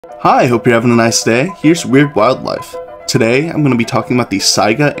Hi, hope you're having a nice day. Here's Weird Wildlife. Today, I'm going to be talking about the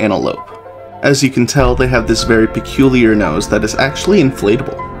Saiga Antelope. As you can tell, they have this very peculiar nose that is actually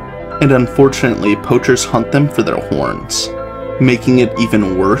inflatable. And unfortunately, poachers hunt them for their horns. Making it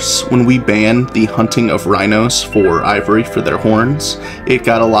even worse, when we banned the hunting of rhinos for ivory for their horns, it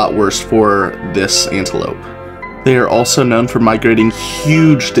got a lot worse for this antelope. They are also known for migrating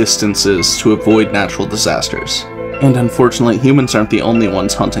huge distances to avoid natural disasters. And unfortunately, humans aren't the only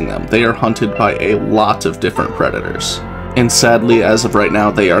ones hunting them. They are hunted by a lot of different predators. And sadly, as of right now,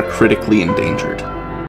 they are critically endangered.